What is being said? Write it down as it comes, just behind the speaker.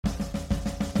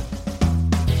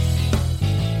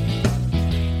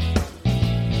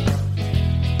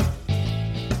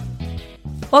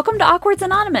Welcome to Awkwards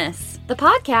Anonymous, the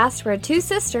podcast where two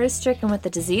sisters stricken with the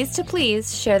disease to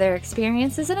please share their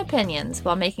experiences and opinions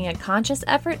while making a conscious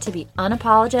effort to be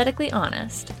unapologetically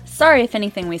honest. Sorry if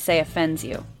anything we say offends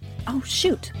you. Oh,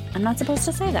 shoot. I'm not supposed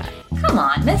to say that. Come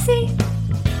on, Missy.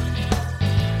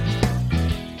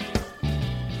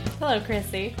 Hello,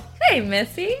 Chrissy. Hey,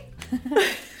 Missy.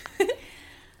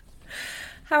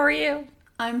 How are you?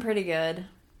 I'm pretty good.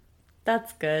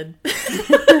 That's good.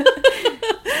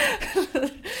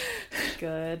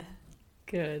 Good.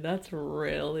 Good. That's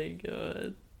really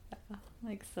good.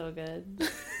 Like, so good.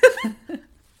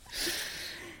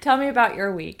 Tell me about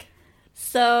your week.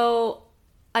 So,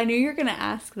 I knew you were going to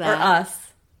ask that. Or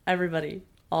us. Everybody.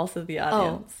 Also the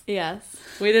audience. Oh, yes.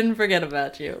 We didn't forget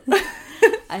about you.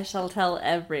 I shall tell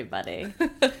everybody.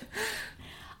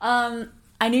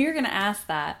 I knew you were going to ask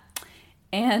that.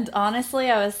 And honestly,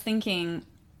 I was thinking,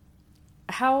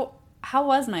 how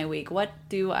was my week? What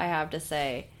do I have to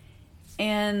say?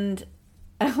 And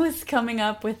I was coming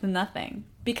up with nothing.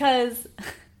 Because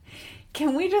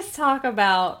can we just talk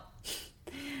about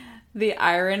the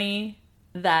irony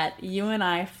that you and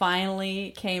I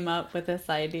finally came up with this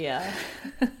idea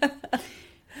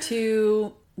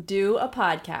to do a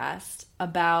podcast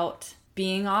about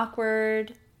being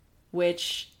awkward,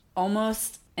 which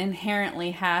almost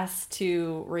inherently has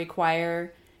to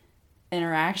require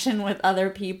interaction with other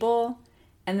people.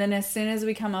 And then as soon as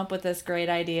we come up with this great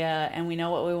idea and we know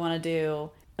what we want to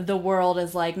do, the world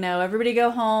is like, no, everybody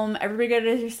go home. Everybody go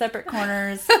to your separate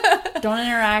corners. Don't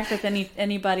interact with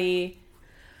anybody.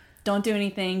 Don't do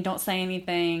anything. Don't say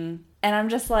anything. And I'm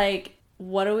just like,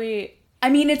 what do we...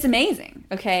 I mean, it's amazing,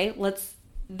 okay?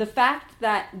 The fact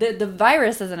that the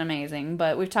virus isn't amazing,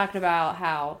 but we've talked about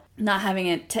how not having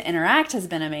it to interact has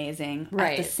been amazing.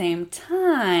 Right. At the same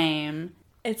time,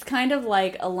 it's kind of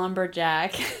like a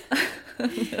lumberjack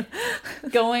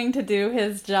going to do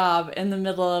his job in the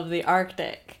middle of the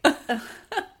Arctic.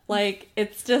 Like,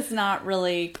 it's just not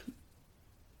really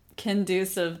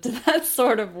conducive to that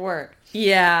sort of work.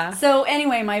 Yeah. So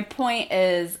anyway, my point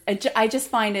is, I just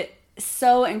find it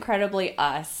so incredibly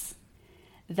us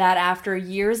that after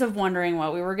years of wondering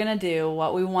what we were going to do,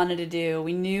 what we wanted to do,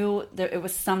 we knew that it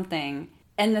was something.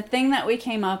 And the thing that we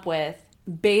came up with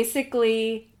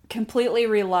basically completely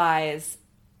relies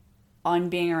on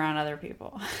being around other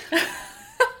people.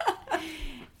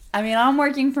 I mean, I'm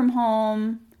working from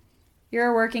home.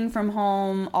 You're working from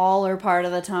home all or part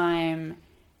of the time.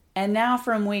 And now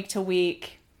from week to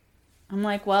week, I'm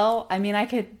like, well, I mean, I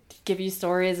could give you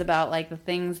stories about like the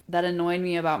things that annoyed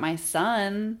me about my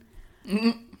son.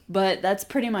 But that's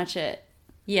pretty much it.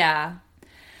 Yeah.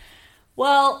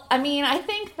 Well, I mean, I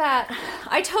think that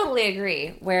I totally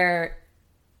agree where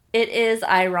it is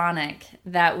ironic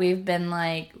that we've been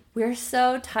like, we're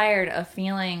so tired of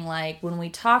feeling like when we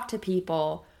talk to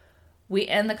people, we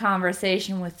end the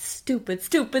conversation with stupid,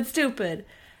 stupid, stupid.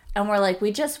 And we're like,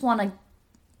 we just want to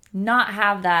not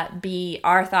have that be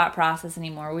our thought process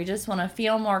anymore. We just want to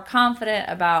feel more confident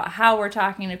about how we're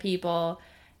talking to people.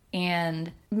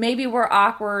 And maybe we're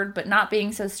awkward, but not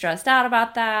being so stressed out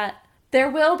about that. There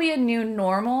will be a new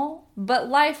normal, but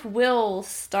life will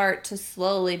start to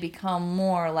slowly become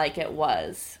more like it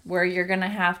was, where you're going to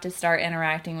have to start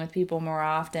interacting with people more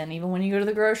often. Even when you go to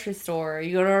the grocery store, or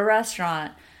you go to a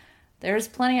restaurant, there's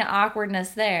plenty of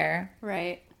awkwardness there.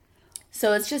 Right.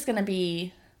 So it's just going to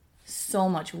be so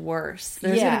much worse.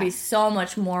 There's going to be so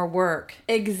much more work.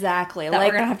 Exactly. That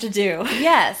we're going to have to do.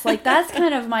 Yes. Like, that's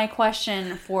kind of my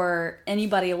question for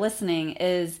anybody listening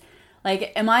is,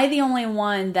 like, am I the only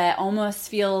one that almost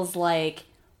feels like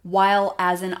while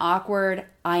as an awkward,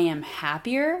 I am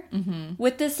happier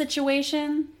with this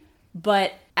situation,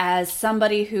 but as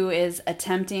somebody who is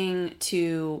attempting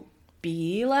to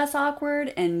be less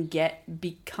awkward and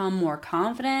become more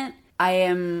confident, I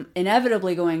am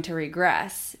inevitably going to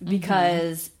regress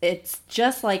because it's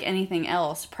just like anything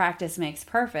else. Practice makes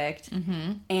perfect.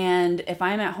 And if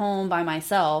I'm at home by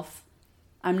myself,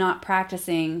 I'm not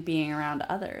practicing being around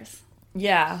others.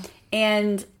 Yeah.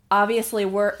 And obviously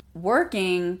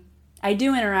working, I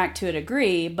do interact to a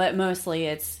degree, but mostly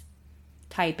it's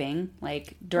typing,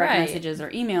 like direct messages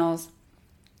or emails.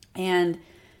 And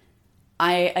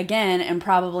I, again, am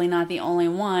probably not the only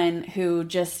one who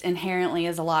just inherently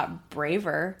is a lot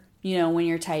braver, you know, when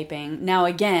you're typing. Now,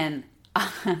 again,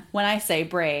 when I say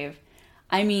brave,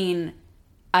 I mean,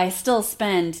 I still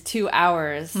spend 2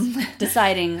 hours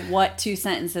deciding what 2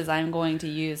 sentences I'm going to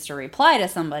use to reply to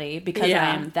somebody because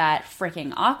I'm that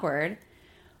freaking awkward.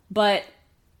 But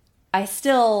I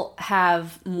still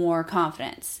have more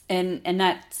confidence. And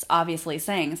that's obviously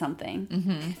saying something.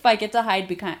 If I get to hide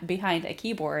behind a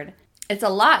keyboard It's a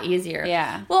lot easier.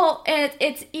 Yeah. Well,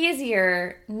 it's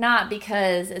easier not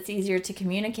because it's easier to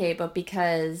communicate, but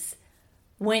because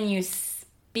when you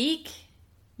speak,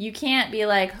 you can't be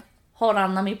like, hold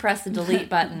on, let me press the delete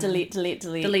button. delete.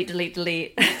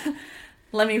 Delete.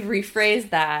 Let me rephrase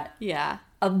that. Yeah.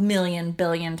 A million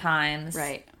billion times.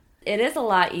 Right. It is a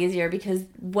lot easier because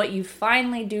what you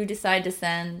finally do decide to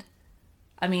send,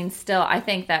 I mean, still, I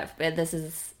think that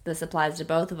this applies to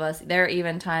both of us. There are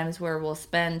even times where we'll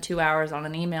spend 2 hours on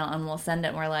an email and we'll send it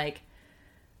and we're like,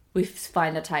 we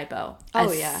find a typo.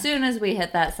 As soon as we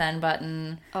hit that send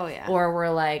button. Oh, yeah. Or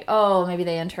we're like, oh, maybe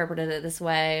they interpreted it this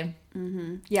way.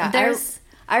 Mm-hmm. Yeah.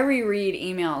 I reread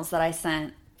emails that I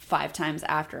sent 5 times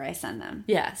after I send them.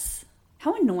 Yes.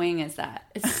 How annoying is that?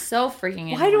 It's so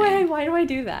freaking annoying. Why do I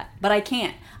do that? But I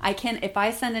can't. If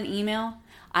I send an email,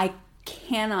 I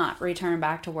cannot return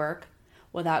back to work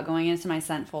without going into my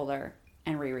sent folder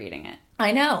and rereading it.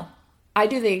 I know. I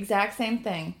do the exact same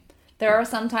thing. There are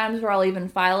some times where I'll even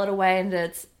file it away into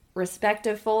its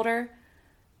respective folder,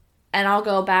 and I'll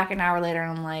go back an hour later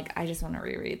and I'm like, I just want to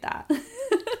reread that.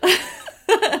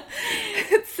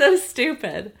 It's so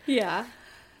stupid. Yeah.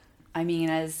 I mean,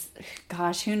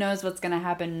 who knows what's going to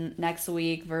happen next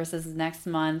week versus next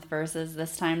month versus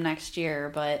this time next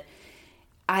year, but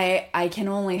I can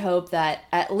only hope that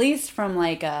at least from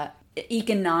like a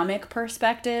economic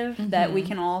perspective that we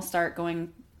can all start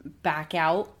going back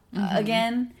out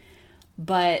again.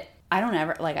 But I don't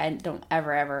ever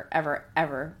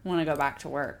want to go back to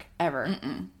work ever.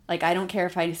 Mm-mm. Like, I don't care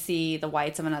if I see the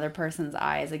whites of another person's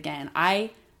eyes again.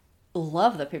 I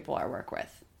love the people I work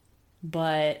with,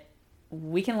 but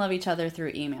we can love each other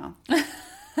through email.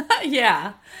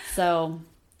 Yeah. So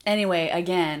anyway,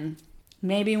 again,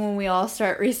 maybe when we all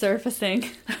start resurfacing,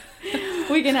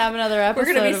 we can have another episode.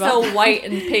 We're going to be so white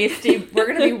and pasty. We're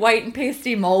going to be white and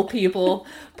pasty mole people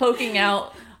poking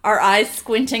out, our eyes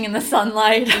squinting in the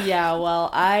sunlight. Yeah, well,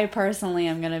 I personally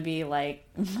am going to be like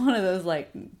one of those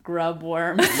like grub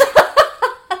worms.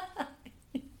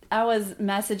 I was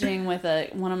messaging with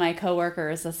one of my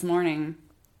coworkers this morning,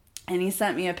 and he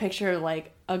sent me a picture of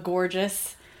like a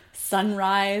gorgeous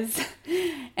sunrise.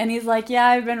 And he's like, yeah,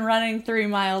 I've been running 3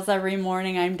 miles every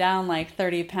morning. I'm down like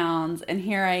 30 pounds. And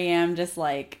here I am just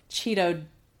like Cheeto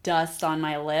dust on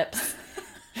my lips.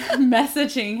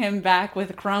 Messaging him back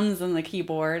with crumbs in the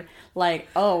keyboard. Like,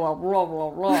 oh,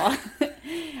 well, raw.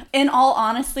 In all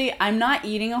honesty, I'm not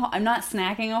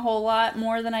snacking a whole lot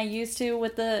more than I used to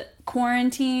with the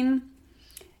quarantine.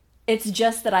 It's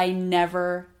just that I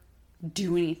never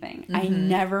do anything. I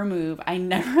never move. I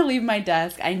never leave my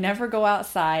desk. I never go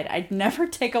outside. I never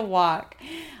take a walk.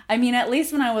 I mean, at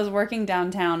least when I was working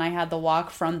downtown, I had the walk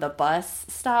from the bus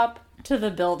stop to the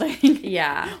building.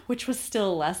 Yeah. Which was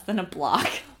still less than a block.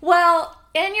 Well,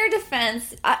 in your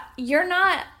defense, you're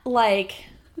not like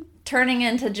turning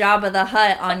into Jabba the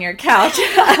Hutt on your couch.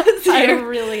 I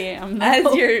really am. Though.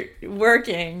 As you're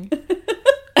working.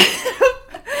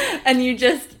 And you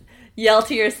just yell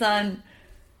to your son,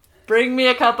 bring me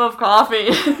a cup of coffee.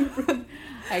 I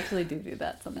actually do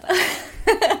that sometimes.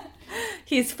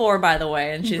 He's 4, by the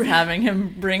way, and she's having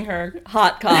him bring her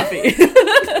hot coffee.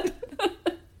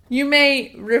 You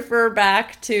may refer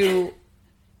back to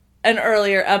an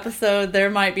earlier episode. There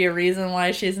might be a reason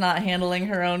why she's not handling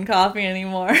her own coffee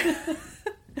anymore.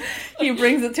 He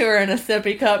brings it to her in a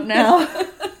sippy cup now.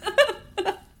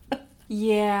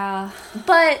 Yeah.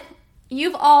 But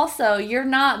you're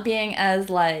not being as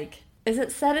like, is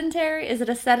it sedentary? Is it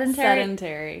a sedentary?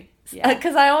 Sedentary. Yeah.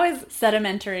 Because I always...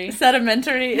 Sedimentary.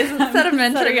 Sedimentary. Isn't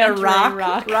sedimentary a rock?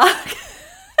 Rock.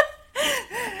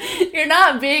 You're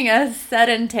not being as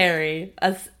sedentary,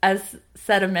 as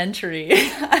sedimentary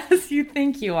as you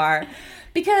think you are.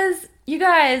 Because, you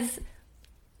guys,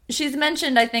 she's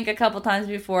mentioned, I think, a couple times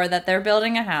before that they're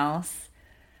building a house.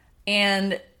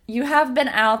 And you have been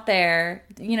out there,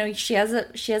 you know, she has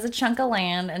a chunk of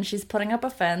land and she's putting up a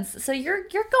fence. So you're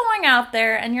going out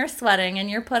there and you're sweating and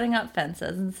you're putting up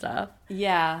fences and stuff.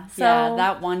 Yeah. So, yeah,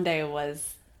 that one day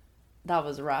was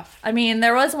rough. I mean,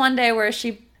 there was one day where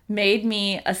she made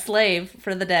me a slave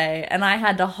for the day and I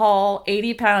had to haul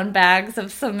 80-pound bags of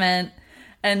cement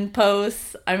and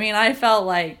posts. I mean, I felt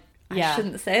like, I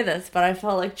shouldn't say this, but I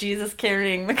felt like Jesus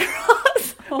carrying the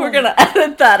cross. Oh. We're going to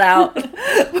edit that out.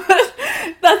 But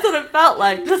that's what it felt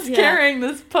like, just carrying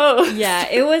this post. Yeah,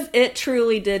 it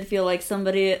truly did feel like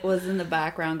somebody was in the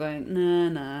background going, na,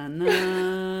 na,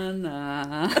 na,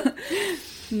 na,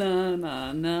 na,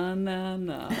 na, na, na,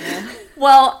 na.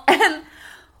 Well, and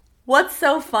what's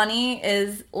so funny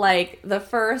is, like,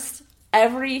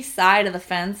 every side of the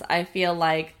fence, I feel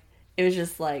like, it was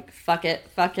just like, fuck it,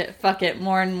 fuck it, fuck it,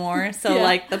 more and more. So, Yeah.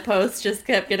 like, the post just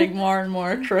kept getting more and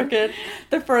more crooked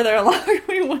the further along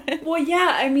we went. Well,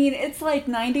 yeah, I mean, it's like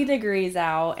 90 degrees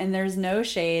out, and there's no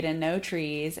shade and no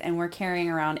trees, and we're carrying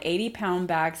around 80-pound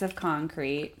bags of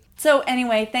concrete. So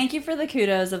anyway, thank you for the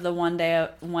kudos of the one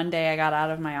day I got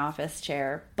out of my office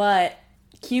chair, but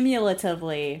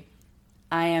cumulatively,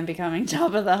 I am becoming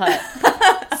top of the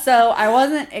hut. So I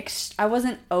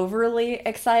wasn't overly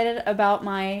excited about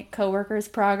my coworker's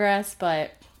progress,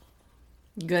 but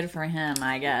Good for him,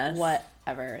 I guess.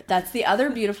 whatever. That's the other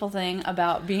beautiful thing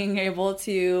about being able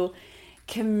to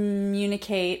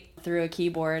communicate through a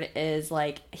keyboard is,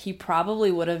 like, he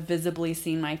probably would have visibly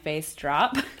seen my face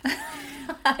drop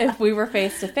if we were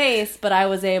face to face, but I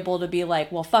was able to be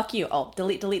like, well, fuck you. Oh,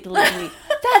 delete.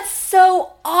 That's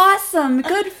so awesome.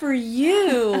 Good for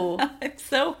you. I'm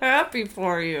so happy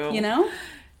for you. You know?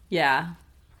 Yeah.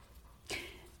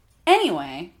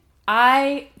 Anyway,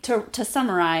 to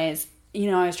summarize,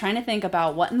 I was trying to think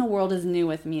about what in the world is new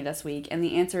with me this week, and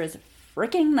the answer is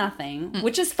freaking nothing,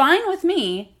 which is fine with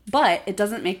me, but it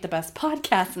doesn't make the best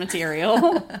podcast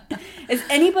material. Is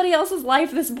anybody else's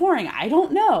life this boring? I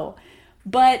don't know.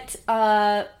 But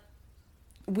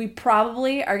we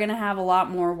probably are going to have a lot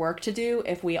more work to do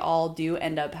if we all do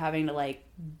end up having to, like,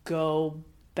 go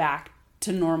back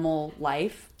to normal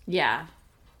life. Yeah.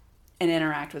 And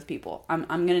interact with people. I'm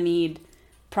going to need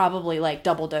probably, like,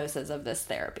 double doses of this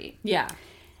therapy. Yeah.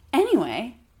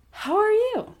 Anyway, how are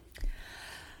you?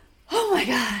 Oh my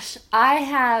gosh. I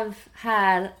have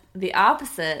had the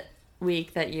opposite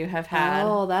week that you have had.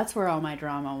 Oh, that's where all my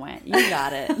drama went. You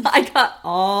got it. I got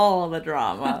all the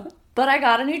drama. But I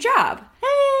got a new job.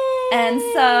 Hey! And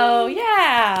so,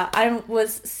 yeah, I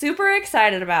was super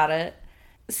excited about it.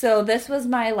 So this was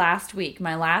my last week.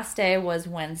 My last day was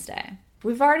Wednesday.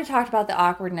 We've already talked about the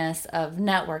awkwardness of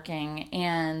networking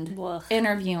and Ugh.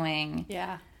 interviewing.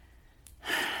 Yeah.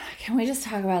 Can we just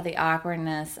talk about the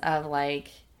awkwardness of,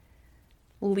 like,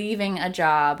 leaving a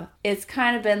job? It's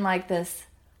kind of been like this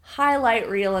highlight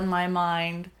reel in my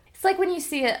mind. It's like when you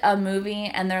see a movie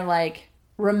and they're, like,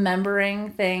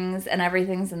 remembering things and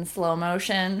everything's in slow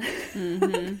motion.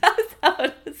 Mm-hmm. That's how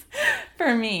it is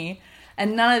for me.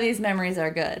 And none of these memories are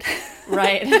good.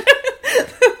 Right.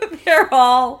 They're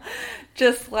all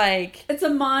just like... It's a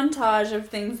montage of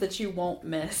things that you won't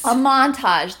miss. A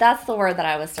montage. That's the word that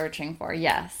I was searching for.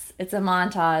 Yes. It's a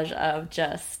montage of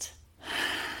just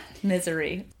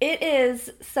misery. It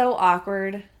is so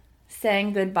awkward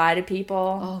saying goodbye to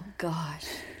people. Oh, gosh.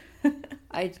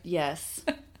 Yes.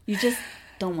 You just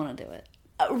don't want to do it.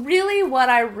 Really, what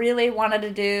I really wanted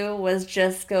to do was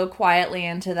just go quietly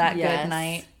into that Yes. good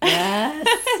night. Yes.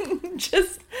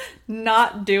 Just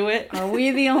not do it. Are we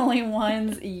the only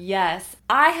ones? Yes.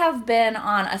 I have been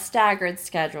on a staggered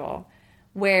schedule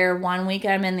where 1 week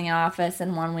I'm in the office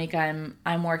and 1 week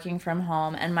I'm working from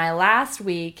home. And my last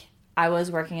week I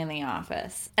was working in the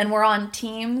office. And we're on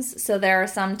teams, so there are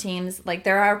some teams, like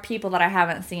there are people that I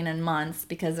haven't seen in months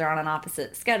because they're on an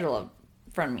opposite schedule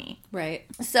from me. Right.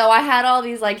 So I had all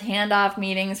these like handoff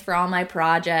meetings for all my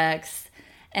projects,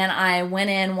 and I went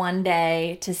in one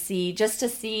day to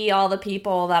see all the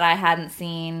people that I hadn't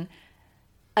seen.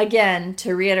 Again,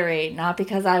 to reiterate, not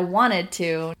because I wanted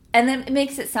to. And then it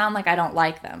makes it sound like I don't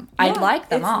like them. I like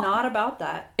them all. It's not about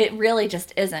that. It really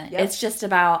just isn't. Yep. It's just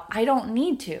about, I don't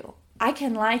need to. I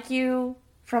can like you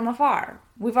from afar.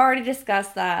 We've already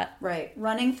discussed that. Right.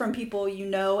 Running from people you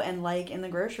know and like in the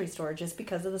grocery store just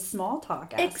because of the small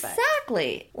talk aspect.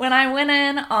 Exactly. When I went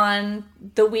in on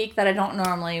the week that I don't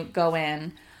normally go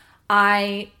in,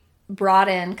 I brought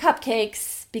in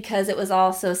cupcakes because it was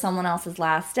also someone else's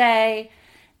last day.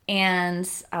 And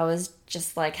I was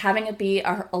just like having it be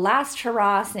a last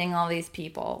hurrah seeing all these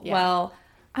people. Yeah. Well,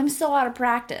 I'm so out of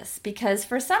practice because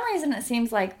for some reason it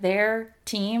seems like their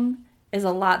team is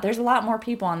there's a lot more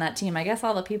people on that team. I guess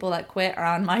all the people that quit are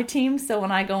on my team. So when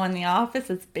I go in the office,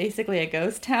 it's basically a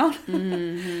ghost town,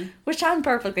 mm-hmm. which I'm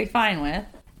perfectly fine with.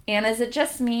 And is it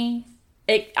just me?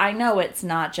 I know it's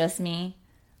not just me,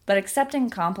 but accepting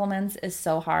compliments is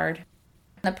so hard.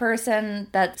 The person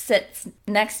that sits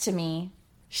next to me,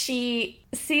 she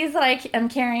sees that I am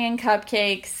carrying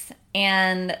cupcakes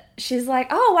and she's like,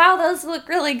 oh, wow, those look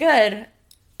really good.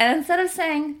 And instead of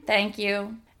saying thank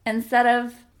you, instead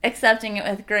of accepting it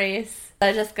with grace,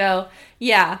 I just go,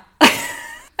 yeah. And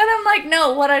I'm like,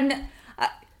 no,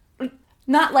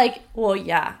 not like, well,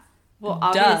 yeah. Well,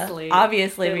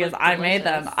 obviously because I made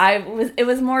them. It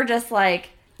was more just like,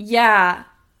 yeah,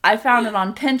 I found it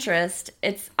on Pinterest.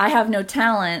 I have no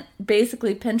talent.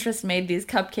 Basically, Pinterest made these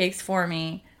cupcakes for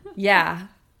me. Yeah.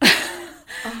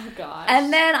 Oh, gosh.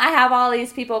 And then I have all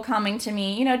these people coming to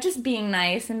me, you know, just being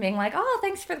nice and being like, oh,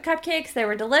 thanks for the cupcakes. They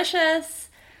were delicious.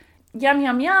 Yum,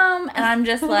 yum, yum. And I'm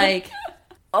just like,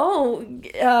 oh,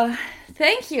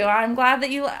 thank you. I'm glad that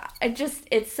you,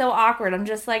 it's so awkward. I'm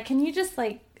just like, can you just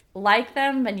like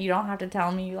them? And you don't have to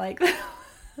tell me you like them.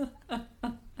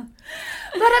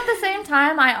 But at the same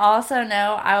time, I also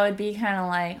know I would be kind of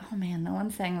like, oh man, no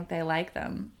one's saying that they like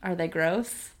them. Are they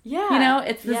gross? Yeah. You know,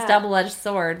 it's this double-edged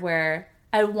sword where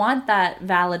I want that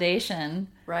validation,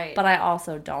 right? But I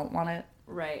also don't want it.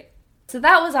 Right. So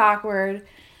that was awkward.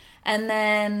 And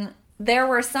then there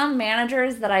were some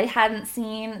managers that I hadn't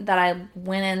seen that I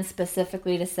went in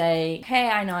specifically to say, hey,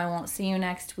 I know I won't see you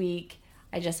next week.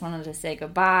 I just wanted to say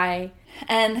goodbye.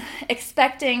 And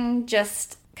expecting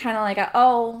just kind of like,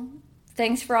 oh,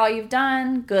 thanks for all you've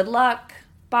done. Good luck.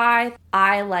 Bye.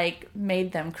 I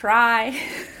made them cry.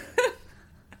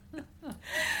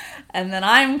 And then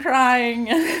I'm crying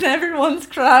and then everyone's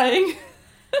crying.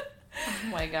 Oh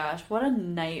my gosh. What a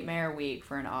nightmare week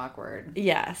for an awkward.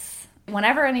 Yes.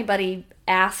 Whenever anybody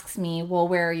asks me, well,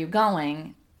 where are you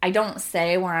going? I don't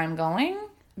say where I'm going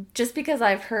just because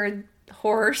I've heard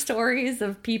horror stories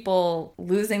of people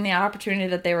losing the opportunity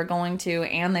that they were going to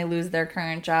and they lose their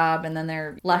current job and then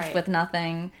they're left with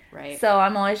nothing. Right. So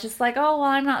I'm always just like, oh, well,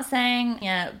 I'm not saying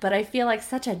yet, but I feel like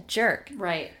such a jerk.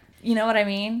 Right. You know what I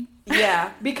mean?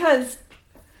 Yeah, because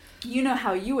you know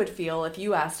how you would feel if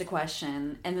you asked a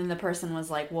question and then the person was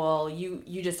like, well,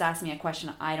 you just asked me a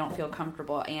question I don't feel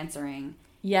comfortable answering.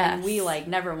 Yes. And we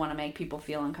never want to make people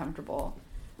feel uncomfortable.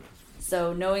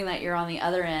 So knowing that you're on the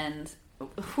other end,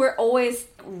 we're always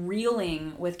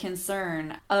reeling with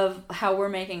concern of how we're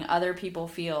making other people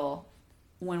feel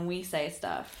when we say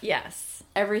stuff. Yes.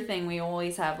 Everything, we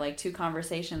always have two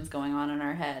conversations going on in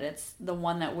our head. It's the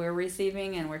one that we're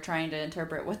receiving and we're trying to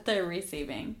interpret what they're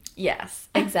receiving. Yes,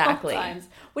 exactly. Sometimes,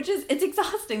 it's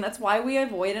exhausting. That's why we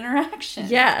avoid interaction.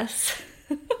 Yes.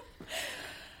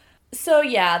 So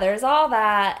yeah, there's all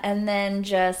that, and then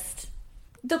just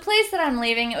the place that I'm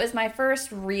leaving, it was my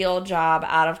first real job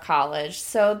out of college.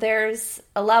 So there's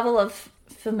a level of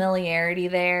familiarity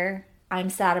there. I'm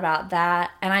sad about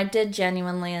that. And I did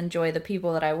genuinely enjoy the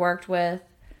people that I worked with.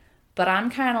 But I'm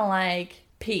kind of like,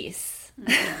 peace.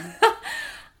 Mm-hmm.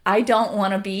 I don't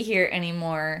want to be here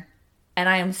anymore. And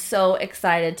I am so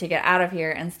excited to get out of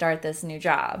here and start this new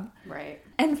job. Right.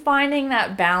 And finding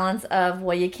that balance of,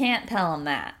 well, you can't tell them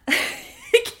that.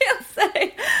 You can't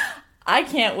say, I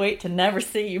can't wait to never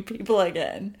see you people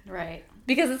again. Right.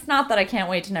 Because it's not that I can't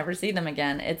wait to never see them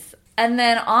again. And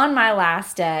then on my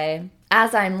last day,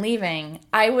 as I'm leaving,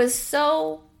 I was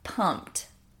so pumped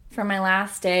for my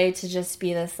last day to just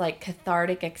be this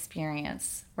cathartic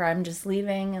experience where I'm just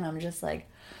leaving and I'm just like,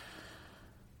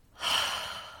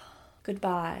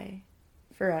 goodbye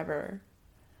forever.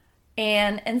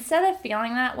 And instead of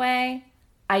feeling that way,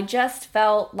 I just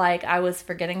felt like I was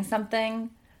forgetting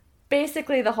something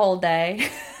basically the whole day.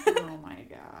 Oh my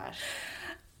gosh.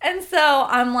 And so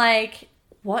I'm like,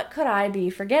 what could I be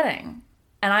forgetting?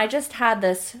 And I just had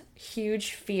this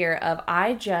huge fear of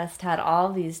I just had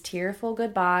all these tearful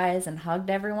goodbyes and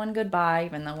hugged everyone goodbye,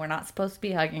 even though we're not supposed to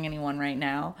be hugging anyone right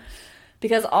now.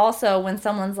 Because also when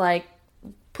someone's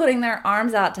putting their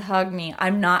arms out to hug me,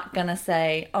 I'm not going to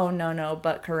say, oh, no,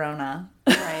 but Corona.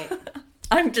 Right.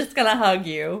 I'm just going to hug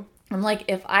you. I'm like,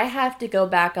 if I have to go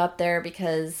back up there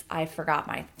because I forgot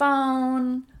my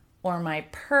phone or my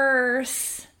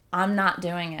purse, I'm not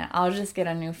doing it. I'll just get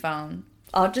a new phone.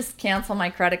 I'll just cancel my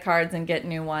credit cards and get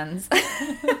new ones.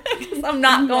 Because I'm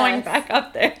not going back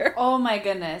up there. Oh my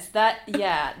goodness.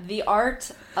 The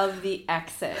art of the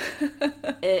exit.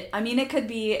 It could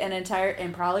be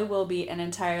and probably will be an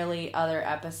entirely other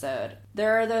episode.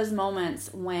 There are those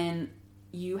moments when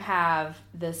you have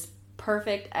this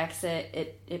perfect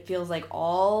exit. It feels like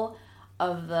all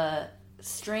of the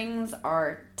strings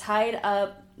are tied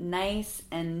up nice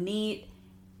and neat,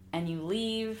 and you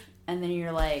leave, and then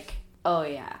you're like, oh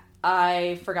yeah,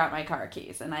 I forgot my car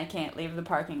keys and I can't leave the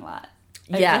parking lot.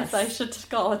 I guess I should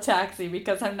call a taxi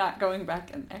because I'm not going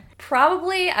back in there.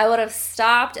 Probably I would have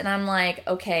stopped and I'm like,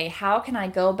 okay, how can I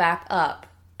go back up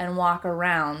and walk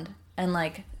around and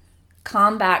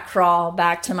combat crawl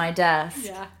back to my desk?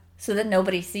 Yeah. So that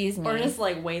nobody sees me. Or just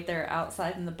wait there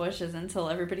outside in the bushes until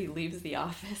everybody leaves the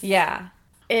office. Yeah.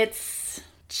 It's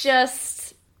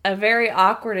just a very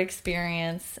awkward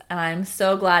experience and I'm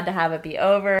so glad to have it be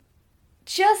over.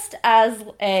 Just as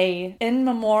a in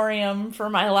memoriam for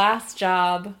my last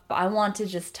job, I want to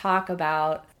just talk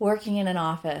about working in an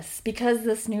office because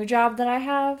this new job that I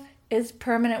have is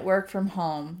permanent work from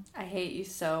home. I hate you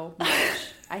so much.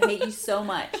 I hate you so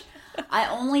much. I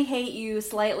only hate you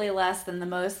slightly less than the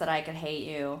most that I could hate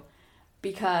you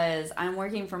because I'm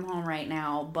working from home right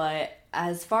now, but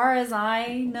as far as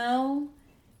I know,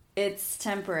 it's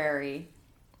temporary.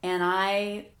 And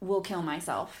I will kill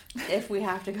myself if we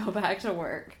have to go back to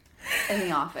work in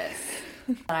the office.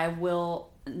 I will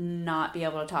not be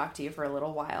able to talk to you for a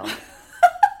little while.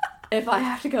 If I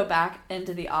have to go back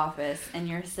into the office and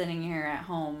you're sitting here at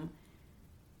home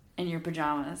in your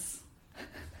pajamas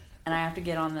and I have to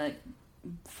get on the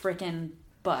frickin'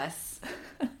 bus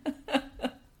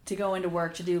to go into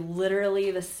work to do literally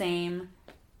the same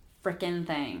frickin'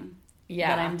 thing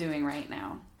that I'm doing right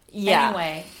now. Yeah.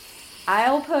 Anyway,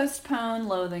 I'll postpone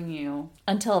loathing you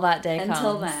until that day comes.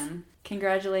 Until then,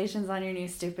 congratulations on your new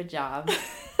stupid job.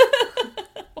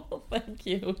 Well, thank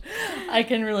you. I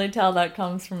can really tell that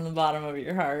comes from the bottom of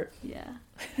your heart. Yeah.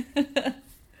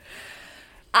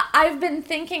 I've been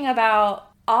thinking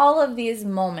about all of these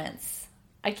moments.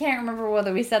 I can't remember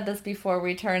whether we said this before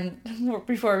we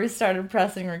started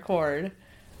pressing record,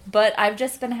 but I've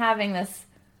just been having this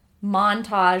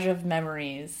montage of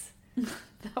memories.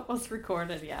 That was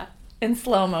recorded, yeah. In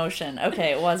slow motion.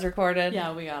 Okay, it was recorded?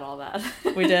 Yeah, we got all that.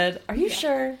 We did? Are you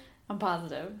sure? I'm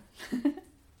positive.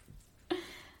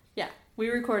 Yeah, we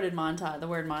recorded the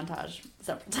word montage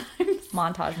several times.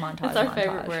 Montage. It's our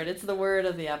favorite word. It's the word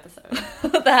of the episode.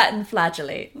 That and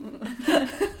flagellate.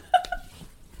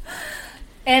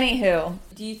 Anywho.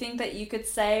 Do you think that you could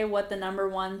say what the number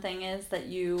one thing is that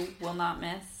you will not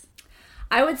miss?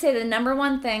 I would say the number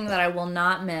one thing that I will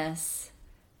not miss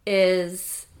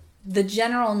is the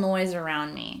general noise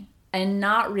around me and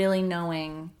not really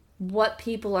knowing what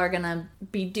people are going to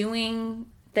be doing.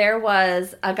 There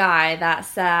was a guy that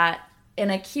sat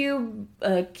in a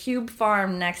cube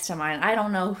farm next to mine. I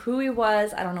don't know who he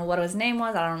was. I don't know what his name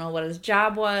was. I don't know what his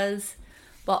job was.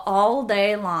 But all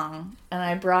day long, and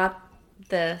I brought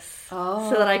this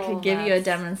so that I could give you a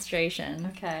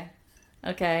demonstration.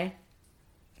 Okay.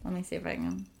 Let me see if I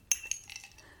can.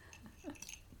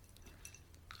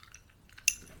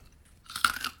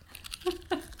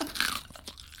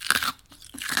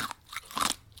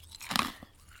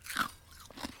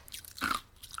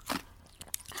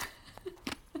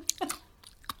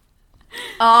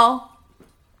 All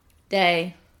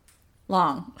day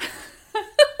long.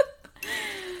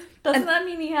 Doesn't that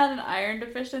mean he had an iron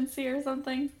deficiency or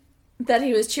something? That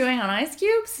he was chewing on ice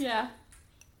cubes? Yeah.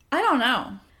 I don't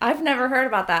know. I've never heard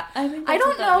about that. I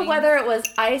don't know whether it was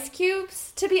ice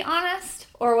cubes, to be honest,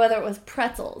 or whether it was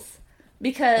pretzels.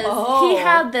 Because he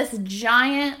had this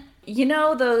giant,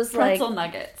 those pretzel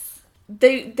nuggets.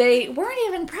 They weren't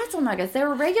even pretzel nuggets. They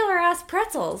were regular ass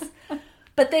pretzels.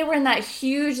 But they were in that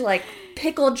huge,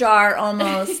 pickle jar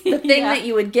almost. The thing that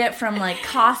you would get from,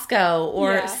 Costco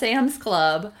or Sam's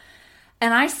Club.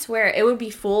 And I swear, it would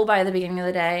be full by the beginning of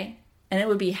the day. And it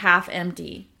would be half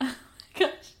empty. Oh my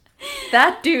gosh.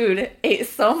 That dude ate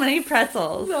so many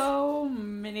pretzels. So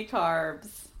many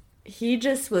carbs. He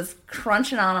just was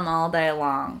crunching on them all day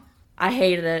long. I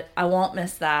hated it. I won't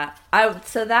miss that.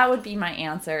 So that would be my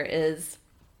answer, is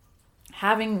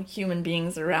having human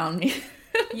beings around me.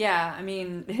 Yeah, I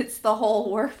mean, it's the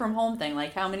whole work from home thing.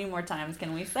 How many more times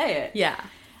can we say it? Yeah.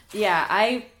 Yeah,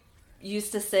 I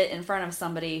used to sit in front of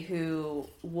somebody who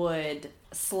would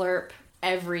slurp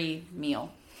every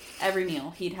meal. Every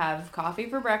meal. He'd have coffee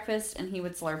for breakfast, and he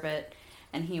would slurp it.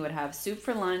 And he would have soup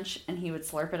for lunch, and he would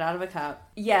slurp it out of a cup.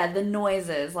 Yeah, the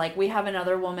noises. We have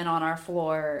another woman on our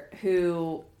floor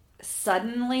who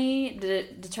suddenly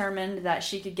determined that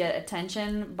she could get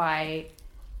attention by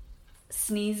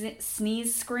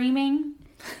sneeze screaming.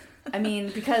 I mean,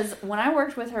 because when I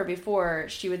worked with her before,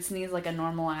 she would sneeze like a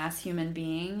normal ass human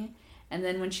being, and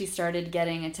then when she started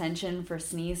getting attention for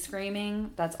sneeze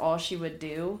screaming, that's all she would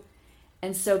do.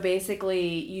 And so basically,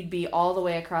 you'd be all the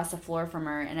way across the floor from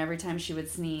her, and every time she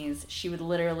would sneeze, she would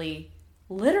literally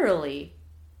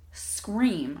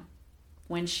scream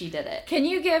when she did it. Can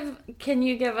you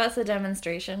give us a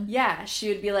demonstration? Yeah, she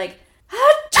would be like,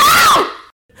 Achoo!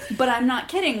 But I'm not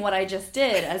kidding. What I just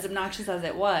did, as obnoxious as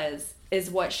it was, is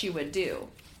what she would do.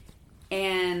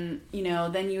 And,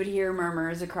 then you would hear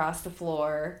murmurs across the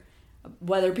floor.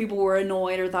 Whether people were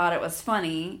annoyed or thought it was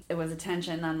funny, it was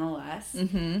attention nonetheless.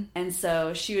 Mm-hmm. And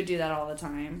so she would do that all the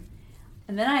time.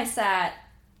 And then I sat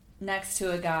next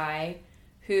to a guy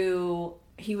who,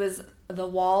 he was the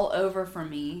wall over from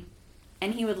me,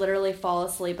 and he would literally fall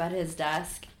asleep at his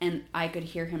desk, and I could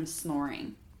hear him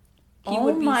snoring. He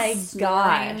would be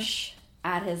snoring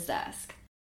at his desk.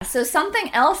 So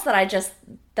something else that I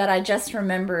just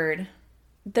remembered,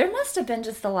 there must have been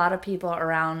just a lot of people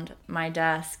around my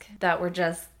desk that were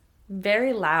just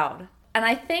very loud. and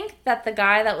I think that the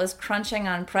guy that was crunching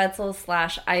on pretzels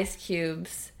 / ice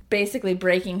cubes, basically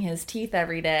breaking his teeth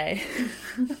every day,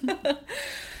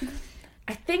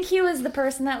 I think he was the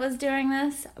person that was doing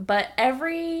this, but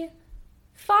every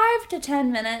 5 to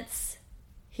 10 minutes,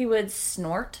 he would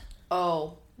snort.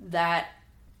 Oh,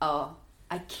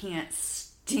 I can't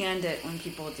stand it when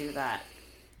people do that.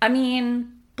 I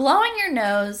mean, blowing your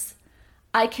nose,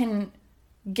 I can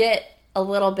be a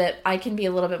little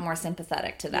bit more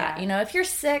sympathetic to that. Yeah. You know, if you're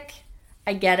sick,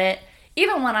 I get it.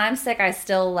 Even when I'm sick, I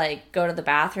still, like, go to the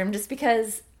bathroom just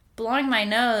because blowing my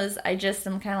nose, I just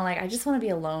am kind of like, I just want to be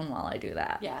alone while I do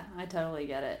that. Yeah, I totally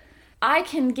get it. I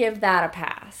can give that a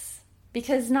pass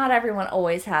because not everyone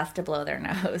always has to blow their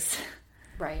nose.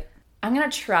 Right. I'm going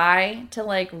to try to,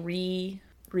 like,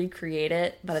 recreate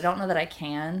it, but I don't know that I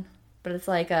can. But it's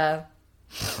like that's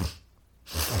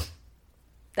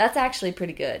actually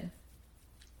pretty good.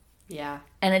 Yeah.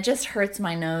 And it just hurts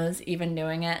my nose even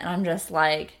doing it. And I'm just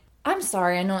like, I'm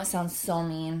sorry, I know it sounds so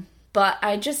mean, but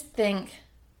I just think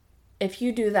if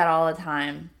you do that all the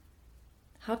time,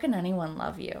 how can anyone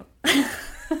love you?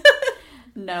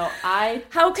 No,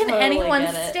 How can totally anyone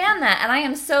get it. stand that? And I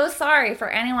am so sorry for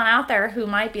anyone out there who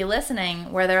might be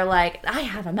listening where they're like, I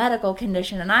have a medical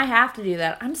condition and I have to do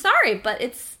that. I'm sorry, but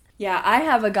it's... Yeah, I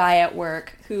have a guy at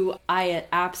work who I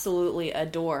absolutely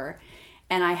adore,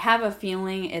 and I have a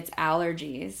feeling it's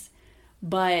allergies,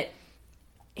 but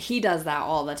he does that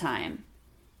all the time.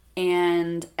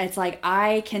 And it's like,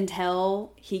 I can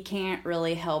tell he can't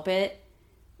really help it.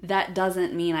 That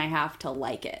doesn't mean I have to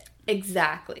like it.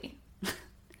 Exactly.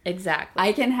 Exactly.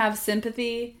 I can have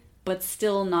sympathy, but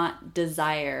still not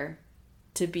desire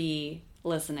to be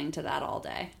listening to that all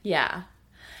day. Yeah.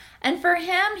 And for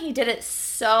him, he did it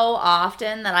so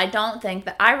often that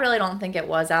I really don't think it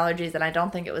was allergies, and I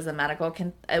don't think it was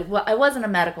it wasn't a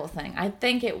medical thing. I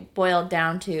think it boiled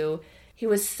down to he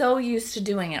was so used to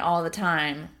doing it all the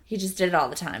time. He just did it all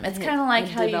the time. It's kind of like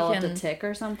how you developed can... a tick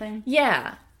or something.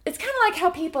 Yeah. It's kind of like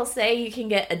how people say you can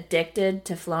get addicted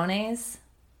to Flonase.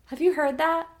 Have you heard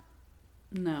that?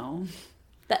 No.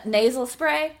 That nasal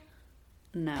spray?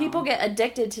 No. People get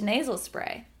addicted to nasal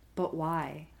spray. But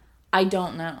why? I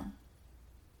don't know.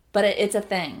 But it's a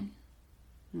thing.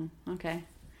 Okay.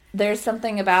 There's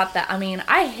something about that. I mean,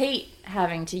 I hate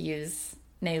having to use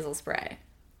nasal spray.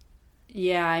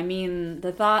 Yeah, I mean,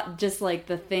 the thought, just like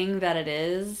the thing that it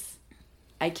is,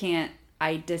 I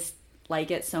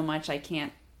dislike it so much I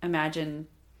can't imagine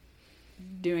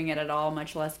doing it at all,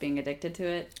 much less being addicted to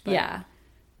it. But, Yeah.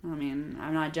 I mean,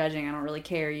 I'm not judging. I don't really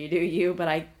care. You do you, but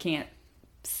I can't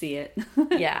see it.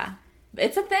 Yeah.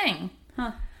 It's a thing.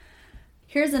 Huh.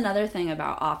 Here's another thing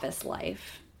about office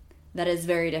life that is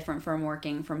very different from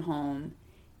working from home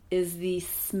is the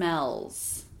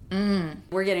smells.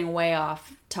 We're getting way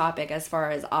off topic as far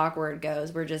as awkward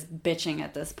goes. We're just bitching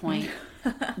at this point.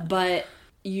 But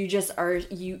you just are,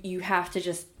 you have to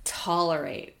just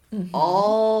tolerate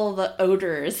all the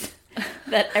odors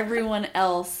that everyone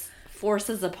else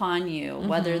forces upon you,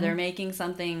 whether they're making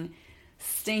something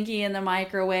stinky in the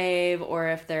microwave or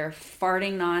if they're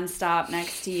farting nonstop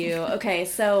next to you. Okay,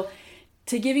 so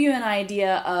to give you an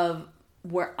idea of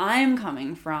where I'm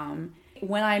coming from,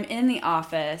 when I'm in the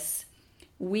office,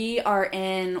 we are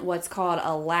in what's called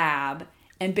a lab,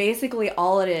 and basically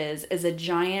all it is a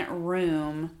giant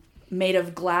room made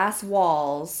of glass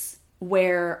walls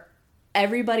where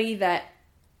everybody that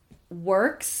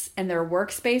works and their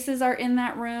workspaces are in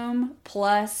that room,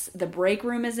 plus the break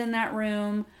room is in that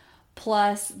room,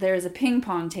 plus there's a ping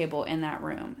pong table in that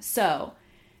room. So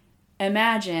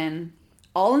imagine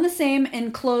all in the same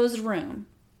enclosed room,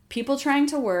 people trying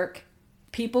to work,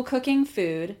 people cooking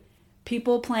food,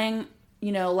 people playing,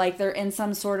 you know, like they're in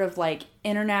some sort of like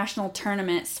international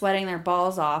tournament, sweating their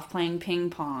balls off, playing ping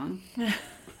pong,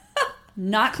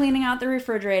 not cleaning out the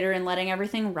refrigerator and letting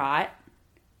everything rot,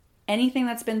 anything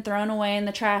that's been thrown away in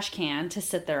the trash can to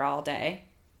sit there all day,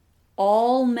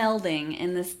 all melding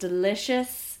in this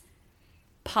delicious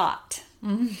pot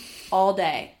all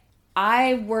day.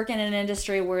 I work in an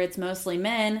industry where it's mostly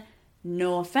men.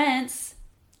 No offense.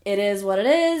 It is what it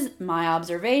is. My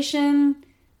observation,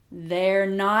 they're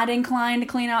not inclined to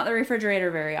clean out the refrigerator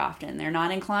very often. They're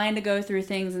not inclined to go through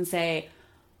things and say,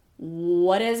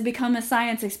 what has become a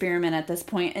science experiment at this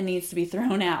point and needs to be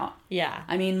thrown out? Yeah.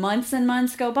 I mean, months and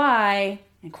months go by,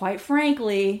 and quite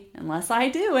frankly, unless I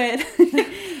do it,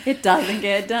 it doesn't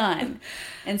get done.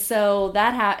 And so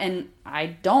that and I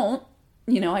don't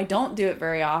do it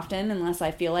very often unless I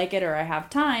feel like it or I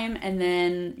have time. And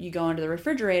then you go into the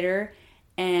refrigerator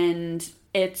and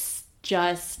it's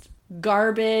just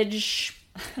garbage,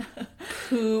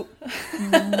 poop,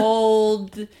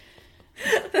 mold,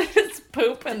 There's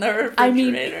poop in the refrigerator. I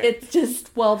mean, it's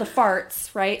just, well, the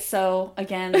farts, right? So,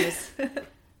 again,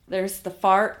 there's the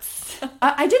farts.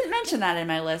 I didn't mention that in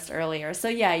my list earlier. So,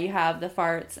 yeah, you have the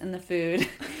farts and the food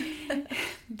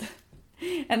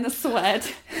and the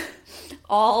sweat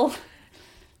all,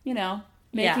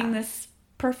 making this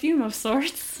perfume of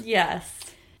sorts. Yes.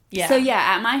 Yeah. So, yeah,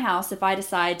 at my house, if I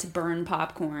decide to burn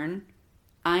popcorn,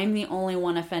 I'm the only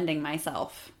one offending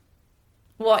myself.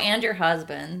 Well, and your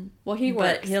husband. Well, he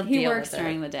works. He works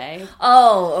during the the day.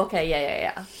 Oh, okay.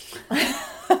 Yeah.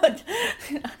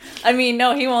 I mean,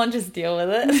 no, he won't just deal with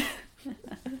it.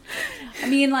 I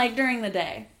mean, like, during the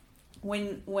day.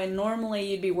 When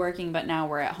normally you'd be working, but now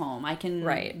we're at home. I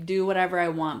can do whatever I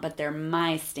want, but they're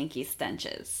my stinky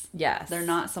stenches. Yes. They're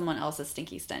not someone else's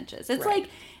stinky stenches.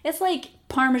 It's like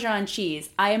Parmesan cheese.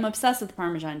 I am obsessed with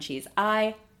Parmesan cheese.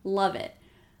 I love it.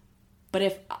 But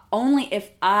if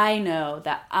I know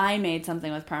that I made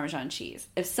something with Parmesan cheese.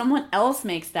 If someone else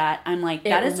makes that, I'm like,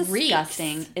 that is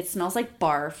disgusting. Reeks. It smells like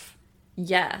barf.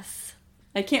 Yes.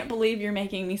 I can't believe you're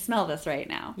making me smell this right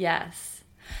now. Yes.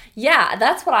 Yeah,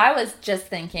 that's what I was just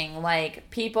thinking. Like,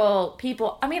 people,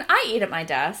 I mean, I eat at my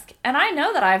desk, and I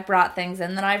know that I've brought things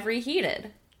in that I've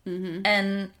reheated. Mm-hmm.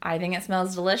 And I think it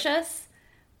smells delicious,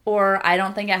 or I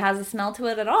don't think it has a smell to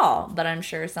it at all, but I'm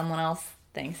sure someone else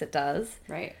thinks it does.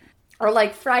 Right. Or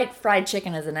like fried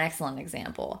chicken is an excellent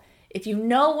example. If you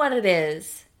know what it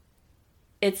is,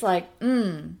 it's like,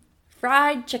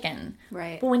 fried chicken.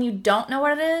 Right. But when you don't know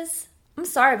what it is, I'm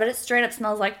sorry, but it straight up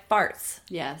smells like farts.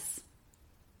 Yes.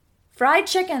 Fried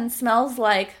chicken smells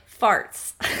like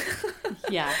farts.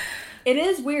 Yeah. It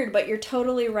is weird, but you're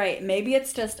totally right. Maybe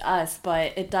it's just us,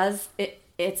 but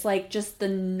it's like just the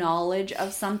knowledge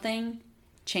of something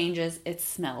changes its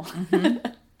smell.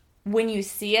 Mm-hmm. When you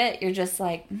see it, you're just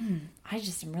like, I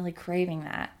just am really craving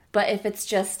that. But if it's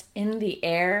just in the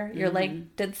air, you're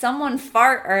like, did someone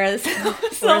fart or is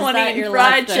someone eating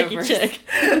fried chicken?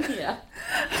 Yeah.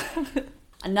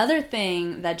 Another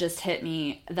thing that just hit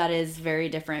me that is very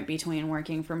different between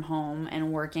working from home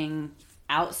and working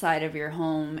outside of your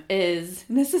home is,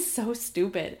 and this is so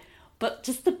stupid, but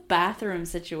just the bathroom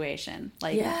situation.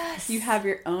 Like, yes. You have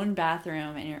your own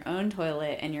bathroom and your own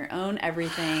toilet and your own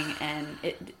everything, and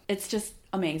it's just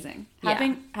amazing.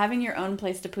 Yeah. Having your own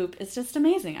place to poop is just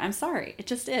amazing. I'm sorry. It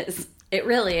just is. It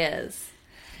really is.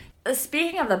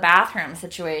 Speaking of the bathroom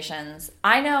situations,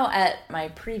 I know at my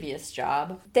previous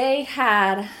job, they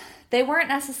weren't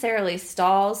necessarily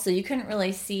stalls, so you couldn't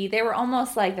really see. They were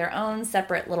almost like their own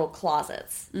separate little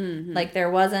closets. Mm-hmm. Like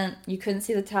you couldn't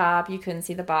see the top, you couldn't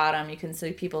see the bottom, you couldn't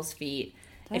see people's feet.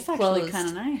 That's actually kind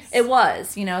of nice. It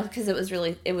was, because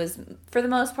it was for the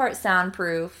most part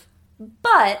soundproof,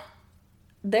 but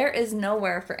there is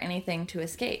nowhere for anything to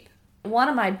escape. One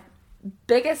of my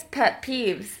biggest pet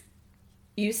peeves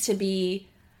used to be,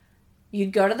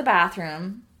 you'd go to the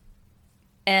bathroom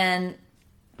and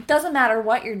it doesn't matter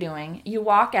what you're doing, you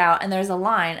walk out and there's a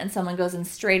line and someone goes in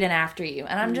straight in after you.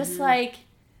 And I'm just like,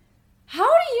 how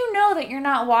do you know that you're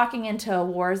not walking into a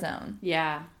war zone?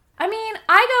 Yeah. I mean,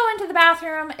 I go into the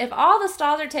bathroom, if all the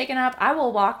stalls are taken up, I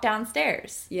will walk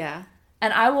downstairs. Yeah.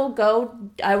 And I will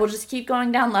just keep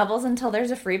going down levels until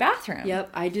there's a free bathroom. Yep,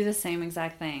 I do the same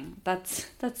exact thing. That's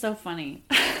so funny.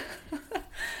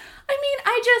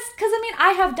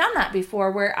 I have done that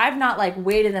before where I've not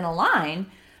waited in a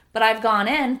line, but I've gone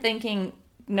in thinking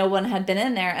no one had been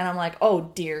in there, and I'm like,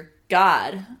 oh dear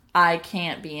God, I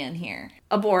can't be in here.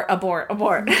 Abort.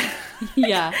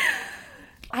 Yeah.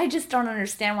 I just don't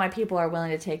understand why people are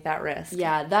willing to take that risk.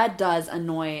 Yeah, that does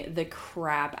annoy the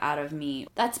crap out of me.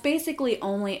 That's basically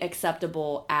only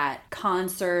acceptable at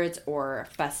concerts or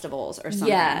festivals or something.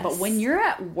 Yes. But when you're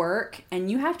at work and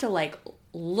you have to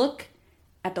look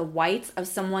at the whites of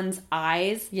someone's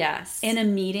eyes, yes, in a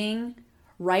meeting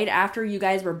right after you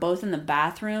guys were both in the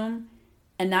bathroom,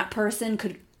 and that person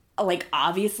could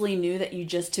obviously knew that you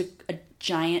just took a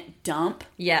giant dump.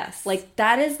 Yes.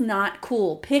 That is not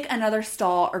cool. Pick another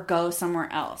stall or go somewhere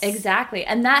else. Exactly.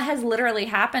 And that has literally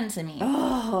happened to me.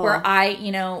 Oh.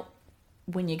 Where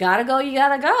when you gotta go, you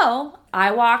gotta go. I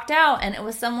walked out and it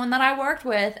was someone that I worked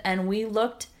with and we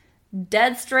looked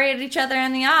dead straight at each other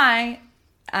in the eye.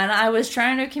 And I was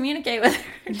trying to communicate with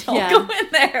her. Don't go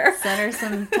in there. Send her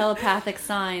some telepathic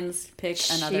signs. Pick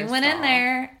another She went stall. in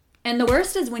there. And the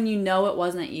worst is when you know it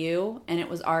wasn't you and it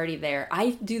was already there.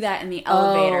 I do that in the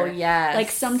elevator. Oh,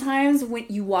 yes. Sometimes when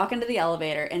you walk into the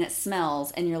elevator and it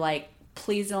smells and you're like,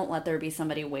 please don't let there be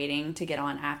somebody waiting to get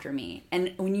on after me.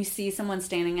 And when you see someone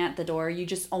standing at the door, you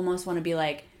just almost want to be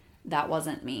like, that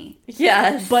wasn't me.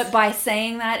 Yes. But by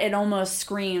saying that, it almost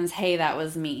screams, hey, that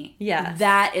was me. Yes.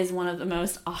 That is one of the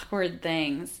most awkward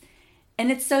things.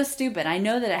 And it's so stupid. I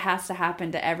know that it has to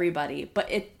happen to everybody,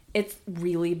 but it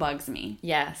really bugs me.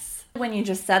 Yes. When you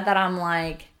just said that, I'm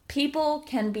like, people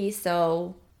can be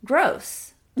so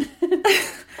gross.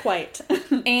 Quite.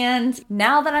 And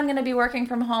now that I'm going to be working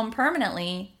from home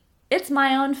permanently, it's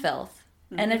my own filth.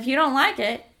 Mm-hmm. And if you don't like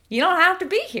it, you don't have to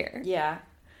be here. Yeah.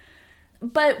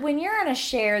 But when you're in a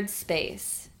shared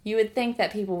space, you would think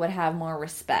that people would have more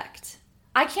respect.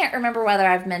 I can't remember whether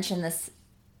I've mentioned this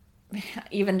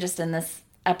even just in this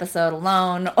episode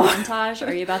alone. Montage?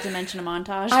 Are you about to mention a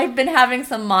montage? I've been having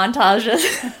some montages.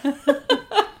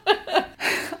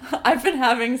 I've been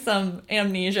having some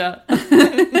amnesia.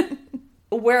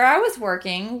 Where I was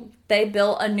working, they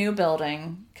built a new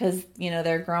building because,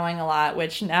 they're growing a lot,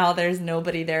 which now there's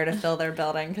nobody there to fill their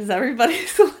building because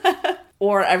everybody's left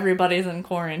or everybody's in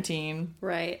quarantine.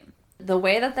 Right. The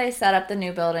way that they set up the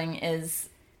new building is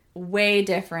way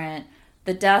different.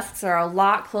 The desks are a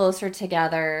lot closer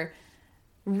together,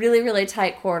 really, really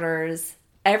tight quarters.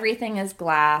 Everything is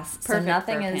glass. Perfect so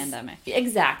nothing for a is pandemic.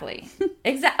 Exactly.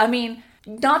 I mean,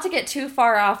 not to get too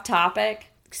far off topic.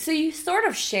 So you sort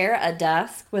of share a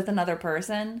desk with another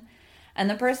person, and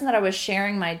the person that I was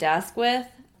sharing my desk with,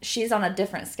 she's on a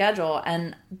different schedule.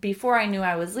 And before I knew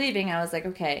I was leaving, I was like,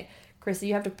 okay, Chrissy,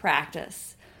 you have to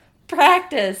practice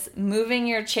moving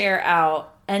your chair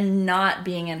out and not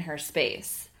being in her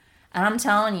space. And I'm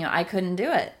telling you, I couldn't do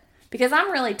it because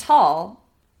I'm really tall.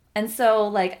 And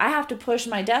so, I have to push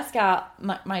my desk out,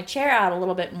 my chair out a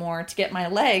little bit more to get my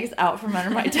legs out from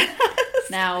under my desk.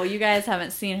 Now, you guys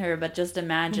haven't seen her, but just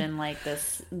imagine,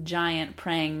 this giant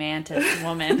praying mantis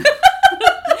woman.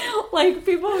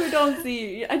 People who don't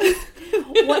see,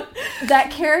 that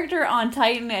character on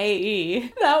Titan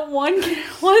AE, that one,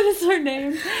 what is her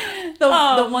name?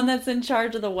 The one that's in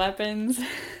charge of the weapons.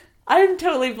 I'm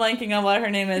totally blanking on what her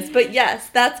name is, but yes,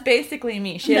 that's basically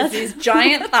me. She has these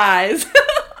giant thighs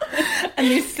and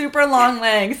these super long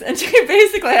legs, and she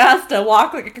basically has to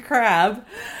walk like a crab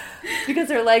because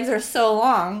her legs are so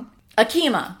long.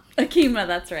 Akima,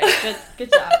 that's right.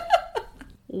 Good job.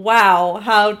 Wow,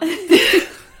 how...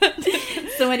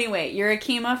 So anyway, you're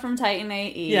Akima from Titan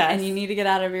AE, yes. And you need to get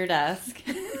out of your desk.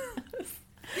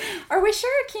 Are we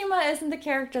sure Akima isn't the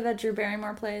character that Drew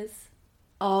Barrymore plays?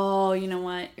 Oh, you know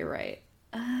what? You're right.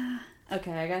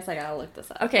 Okay, I guess I gotta look this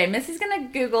up. Okay, Missy's gonna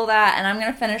Google that, and I'm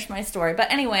gonna finish my story.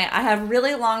 But anyway, I have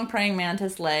really long praying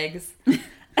mantis legs. So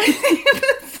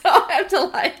I have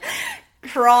to,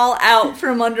 crawl out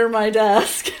from under my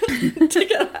desk to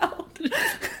get out.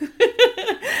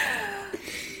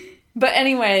 But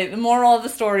anyway, the moral of the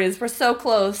story is we're so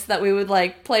close that we would,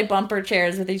 play bumper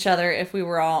chairs with each other if we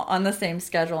were all on the same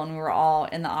schedule and we were all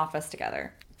in the office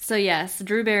together. So yes,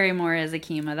 Drew Barrymore is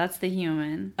Akima. That's the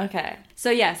human. Okay.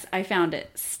 So yes, I found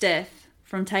it. Stiff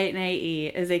from Titan AE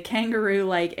is a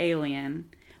kangaroo-like alien,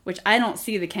 which I don't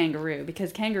see the kangaroo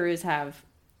because kangaroos have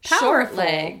short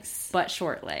legs. But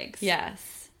short legs.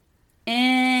 Yes.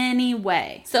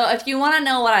 Anyway. So if you want to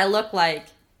know what I look like,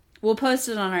 we'll post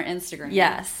it on our Instagram.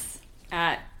 Yes.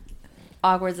 At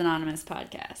Awkward's Anonymous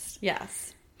Podcast.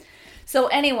 Yes. So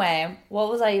anyway, what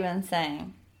was I even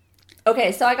saying?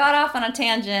 Okay, so I got off on a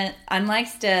tangent. I'm like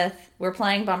Stith. We're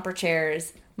playing bumper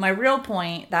chairs. My real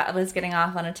point, that was getting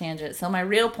off on a tangent. So my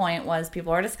real point was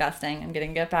people are disgusting. I'm going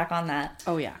to get back on that.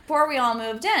 Oh, yeah. Before we all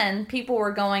moved in, people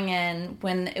were going in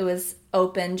when it was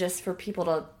open just for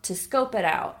people to scope it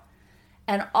out.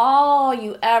 And all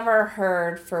you ever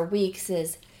heard for weeks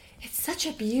is, it's such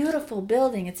a beautiful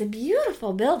building. It's a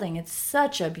beautiful building. It's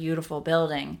such a beautiful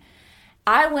building.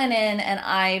 I went in and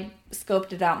I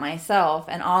scoped it out myself,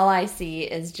 and all I see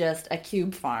is just a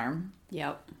cube farm.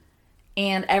 Yep.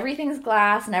 And everything's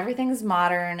glass and everything's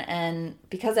modern, and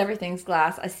because everything's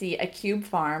glass, I see a cube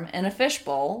farm and a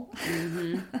fishbowl.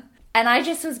 Mm-hmm. And I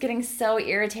just was getting so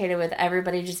irritated with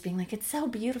everybody just being like, it's so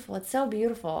beautiful, it's so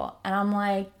beautiful. And I'm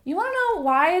like, you want to know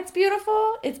why it's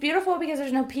beautiful? It's beautiful because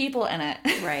there's no people in it.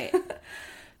 Right.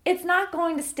 It's not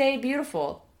going to stay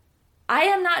beautiful. I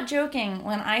am not joking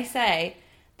when I say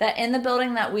that in the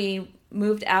building that we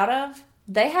moved out of,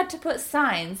 they had to put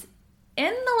signs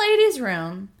in the ladies'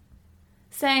 room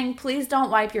saying, please don't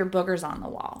wipe your boogers on the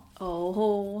wall.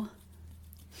 Oh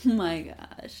my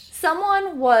gosh.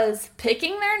 Someone was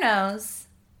picking their nose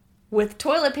with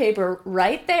toilet paper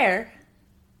right there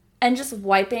and just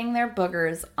wiping their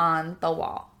boogers on the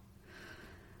wall.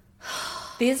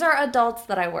 These are adults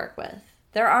that I work with.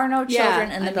 There are no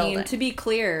children in the building. I mean, to be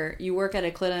clear, you work at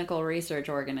a clinical research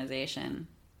organization,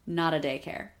 not a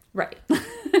daycare. Right.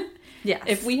 Yes.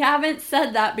 If we haven't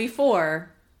said that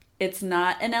before, it's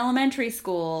not an elementary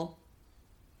school.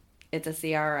 It's a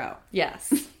CRO.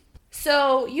 Yes.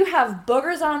 So you have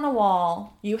boogers on the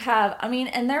wall. You have,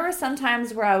 and there were some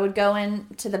times where I would go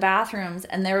into the bathrooms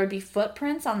and there would be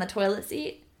footprints on the toilet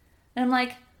seat. And I'm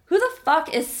like, who the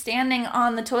fuck is standing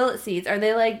on the toilet seats? Are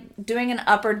they like doing an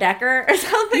upper decker or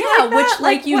something? Yeah, like that? which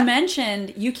like you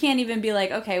mentioned, you can't even be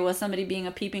like, okay, was somebody being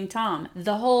a peeping Tom?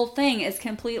 The whole thing is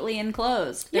completely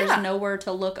enclosed. There's nowhere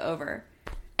to look over.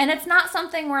 And it's not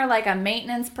something where like a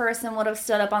maintenance person would have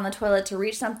stood up on the toilet to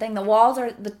reach something. The walls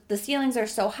are, the ceilings are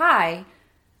so high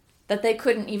that they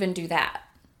couldn't even do that.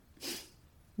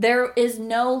 There is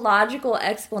no logical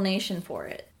explanation for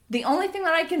it. The only thing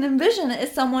that I can envision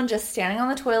is someone just standing on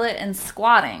the toilet and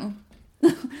squatting.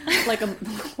 like a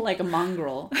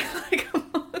mongrel. Like a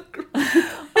mongrel.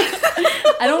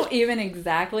 I don't even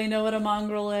exactly know what a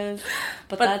mongrel is,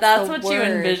 but that's what you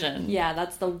envision. Yeah,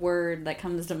 that's the word that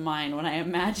comes to mind when I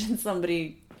imagine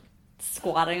somebody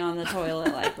squatting on the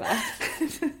toilet like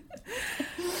that.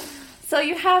 So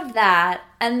you have that,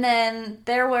 and then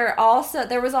there was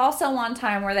also one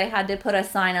time where they had to put a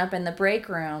sign up in the break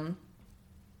room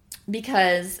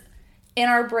because in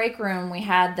our break room we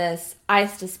had this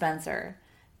ice dispenser.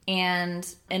 And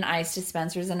in ice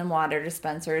dispensers and in water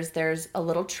dispensers, there's a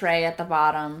little tray at the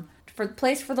bottom for the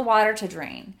place for the water to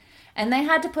drain. And they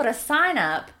had to put a sign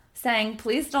up saying,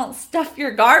 please don't stuff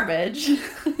your garbage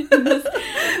in this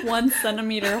 1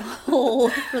 centimeter hole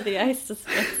for the ice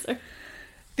dispenser.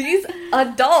 These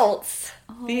adults,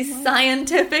 these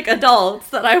scientific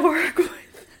adults that I work with,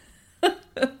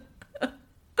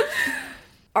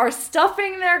 are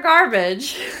stuffing their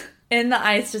garbage in the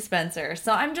ice dispenser.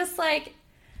 So I'm just like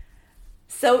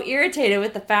so irritated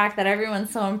with the fact that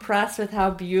everyone's so impressed with how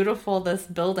beautiful this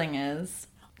building is.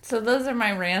 So those are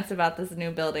my rants about this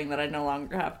new building that I no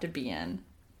longer have to be in.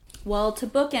 Well, to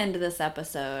bookend this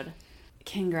episode,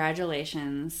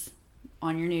 congratulations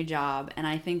on your new job. And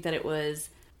I think that it was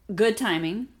good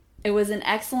timing. It was an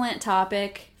excellent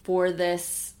topic for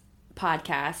this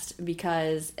podcast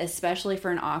because, especially for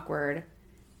an awkward,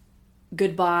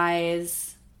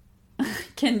 goodbyes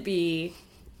can be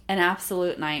an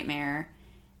absolute nightmare.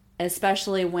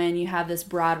 Especially when you have this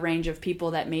broad range of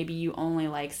people that maybe you only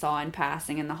like saw in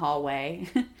passing in the hallway.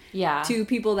 Yeah. To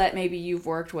people that maybe you've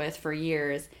worked with for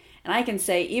years. And I can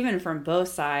say, even from both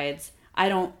sides, I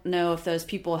don't know if those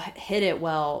people hit it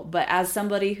well, but as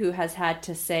somebody who has had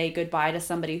to say goodbye to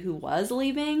somebody who was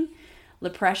leaving, the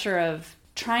pressure of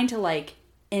trying to like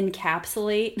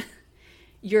encapsulate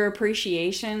your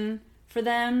appreciation for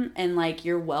them and like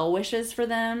your well wishes for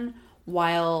them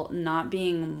while not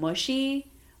being mushy,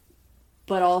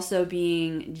 but also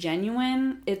being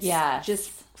genuine, it's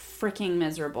just freaking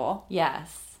miserable.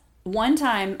 Yes. One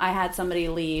time I had somebody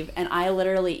leave and I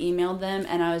literally emailed them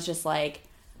and I was just like,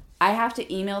 I have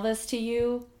to email this to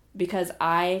you because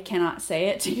I cannot say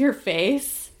it to your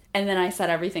face. And then I said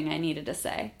everything I needed to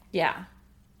say. Yeah.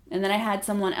 And then I had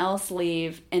someone else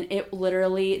leave and it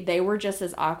literally, they were just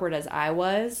as awkward as I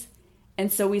was.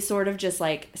 And so we sort of just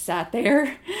like sat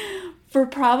there for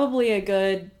probably a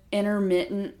good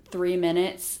intermittent 3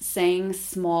 minutes saying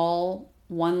small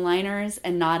one-liners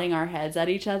and nodding our heads at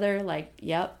each other like,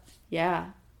 yep, yeah,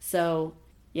 so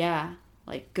yeah,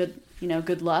 like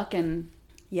good luck, and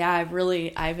yeah,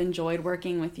 I've enjoyed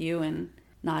working with you, and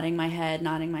nodding my head,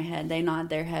 they nod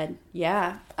their head,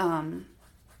 yeah,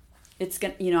 it's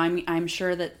gonna, I'm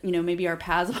sure that, maybe our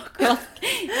paths will cross.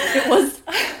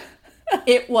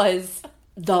 It was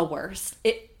the worst.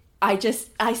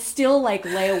 I still like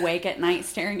lay awake at night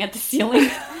staring at the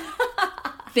ceiling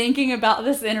thinking about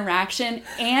this interaction.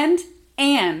 And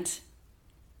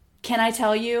can I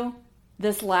tell you,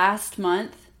 this last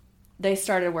month, they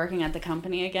started working at the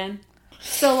company again.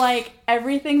 So like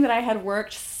everything that I had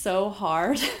worked so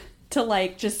hard to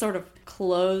like just sort of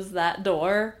close that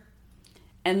door.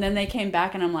 And then they came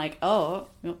back and I'm like, oh,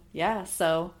 yeah,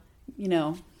 so,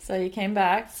 So you came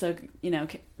back. So,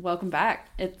 welcome back.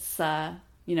 It's,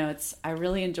 I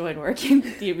really enjoyed working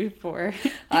with you before.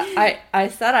 I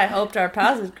said I hoped our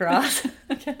paths would cross.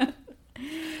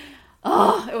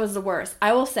 Oh, it was the worst.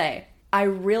 I will say,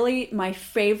 my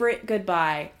favorite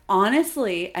goodbye,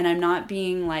 honestly, and I'm not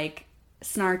being like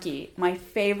snarky, my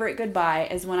favorite goodbye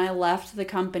is when I left the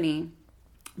company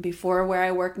before where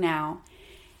I work now.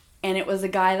 And it was a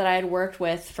guy that I had worked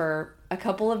with for a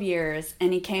couple of years.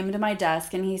 And he came to my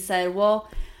desk and he said, well,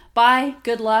 bye,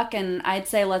 good luck, and I'd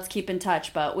say let's keep in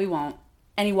touch, but we won't.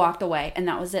 And he walked away, and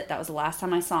that was it. That was the last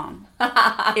time I saw him.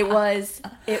 It was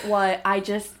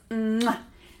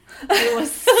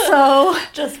so...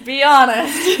 Just be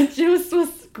honest. It just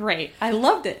was great. I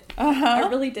loved it. Uh-huh. I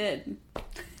really did.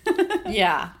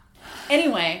 Yeah.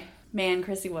 Anyway, man,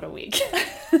 Chrissy, what a week.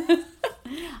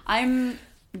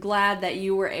 glad that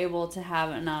you were able to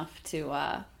have enough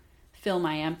to fill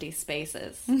my empty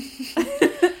spaces.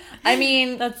 I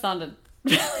mean, That sounded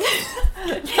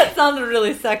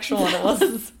really sexual, and it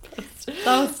wasn't supposed to.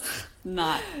 that was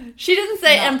not She didn't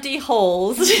say No. empty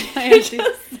holes.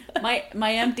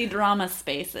 my empty drama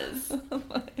spaces.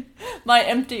 My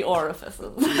empty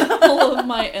orifices. All of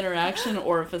my interaction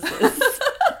orifices.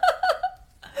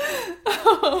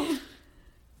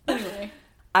 Anyway,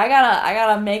 I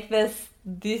gotta make this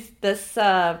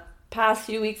past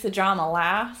few weeks of drama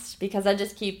last, because I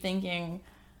just keep thinking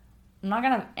I'm not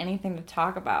gonna have anything to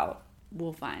talk about.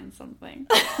 we'll find something.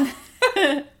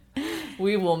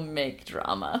 We will make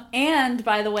drama. And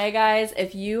by the way, guys,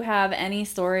 if you have any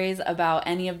stories about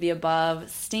any of the above,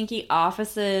 stinky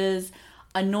offices,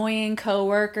 annoying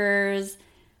coworkers,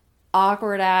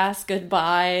 awkward ass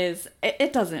goodbyes,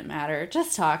 it doesn't matter.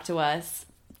 Just talk to us.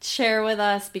 Share with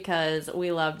us, because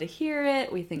we love to hear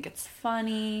it. We think it's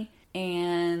funny,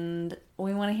 and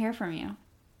we want to hear from you.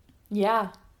 Yeah.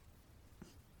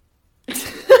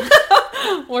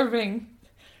 We're being...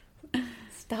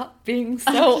 Stop being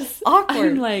so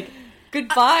awkward. I'm like,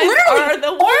 goodbyes literally, are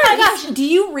the worst. oh my gosh, do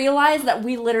you realize that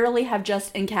we literally have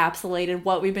just encapsulated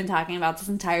what we've been talking about this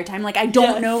entire time? Like, I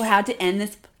don't know how to end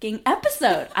this fucking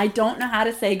episode. I don't know how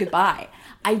to say goodbye.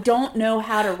 I don't know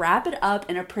how to wrap it up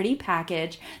in a pretty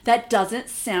package that doesn't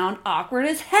sound awkward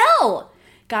as hell.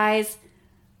 Guys,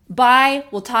 bye.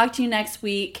 We'll talk to you next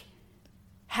week.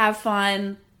 Have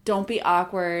fun. Don't be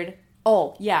awkward.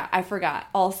 Oh, yeah, I forgot.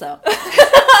 Also,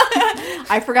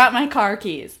 I forgot my car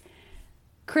keys.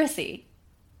 Chrissy,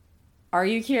 are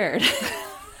you cured?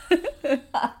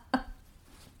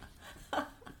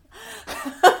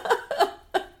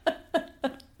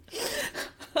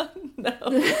 No.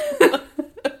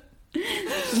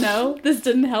 No, this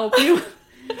didn't help you.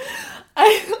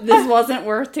 This wasn't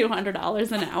worth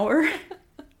 $200 an hour.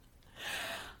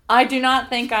 I do not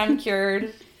think I'm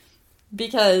cured,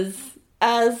 because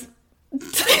as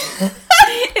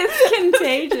It's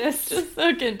contagious. just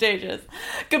so contagious.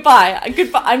 Goodbye.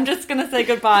 I'm just gonna say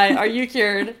goodbye. Are you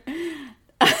cured?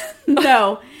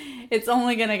 No, it's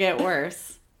only gonna get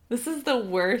worse. This is the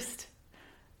worst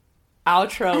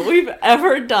outro we've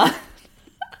ever done.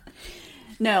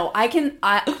 No, I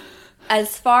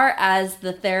as far as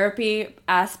the therapy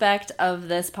aspect of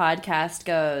this podcast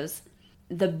goes,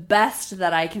 the best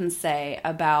that I can say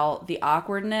about the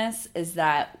awkwardness is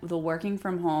that the working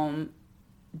from home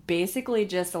basically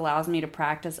just allows me to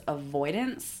practice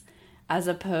avoidance as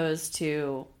opposed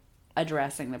to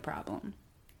addressing the problem.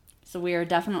 So we are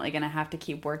definitely going to have to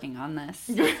keep working on this.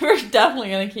 We're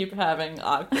definitely gonna keep having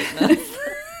awkwardness.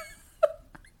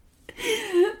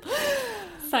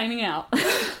 Signing out.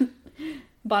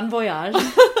 Bon voyage.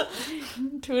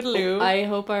 Toodaloo. I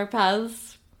hope our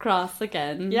paths cross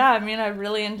again. Yeah, I mean, I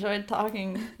really enjoyed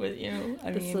talking with you.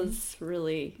 This was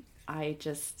really, I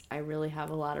really have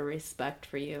a lot of respect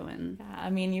for you. And yeah, I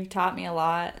mean, you've taught me a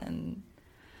lot, and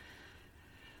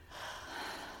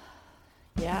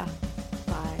yeah,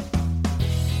 bye.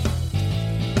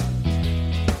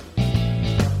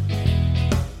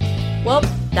 well,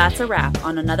 that's a wrap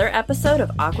on another episode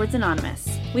of Awkwards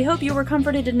Anonymous. We hope you were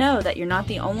comforted to know that you're not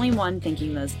the only one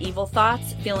thinking those evil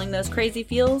thoughts, feeling those crazy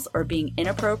feels, or being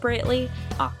inappropriately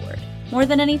awkward. More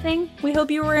than anything, we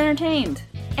hope you were entertained.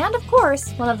 And of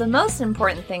course, one of the most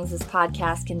important things this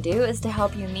podcast can do is to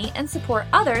help you meet and support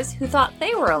others who thought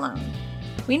they were alone.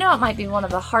 We know it might be one of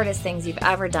the hardest things you've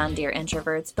ever done, dear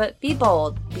introverts, but be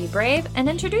bold, be brave, and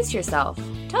introduce yourself.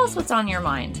 Tell us what's on your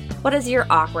mind. What has your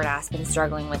awkward ass been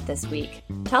struggling with this week?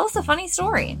 Tell us a funny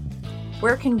story.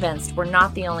 We're convinced we're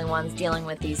not the only ones dealing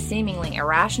with these seemingly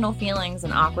irrational feelings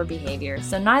and awkward behavior,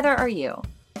 so neither are you.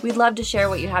 We'd love to share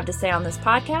what you have to say on this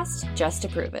podcast, just to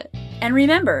prove it. And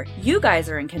remember, you guys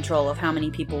are in control of how many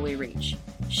people we reach.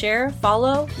 Share,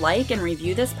 follow, like, and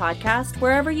review this podcast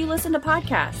wherever you listen to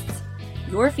podcasts.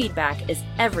 Your feedback is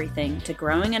everything to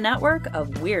growing a network of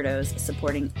weirdos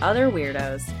supporting other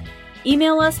weirdos.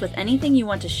 Email us with anything you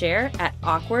want to share at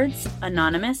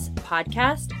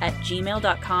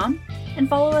awkwardsanonymouspodcast@gmail.com and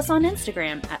follow us on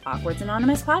Instagram at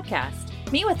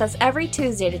awkwardsanonymouspodcast. Meet with us every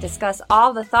Tuesday to discuss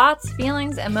all the thoughts,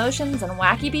 feelings, emotions, and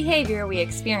wacky behavior we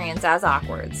experience as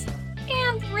awkwards.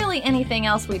 And really anything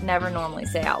else we'd never normally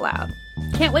say out loud.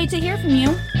 Can't wait to hear from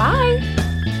you. Bye!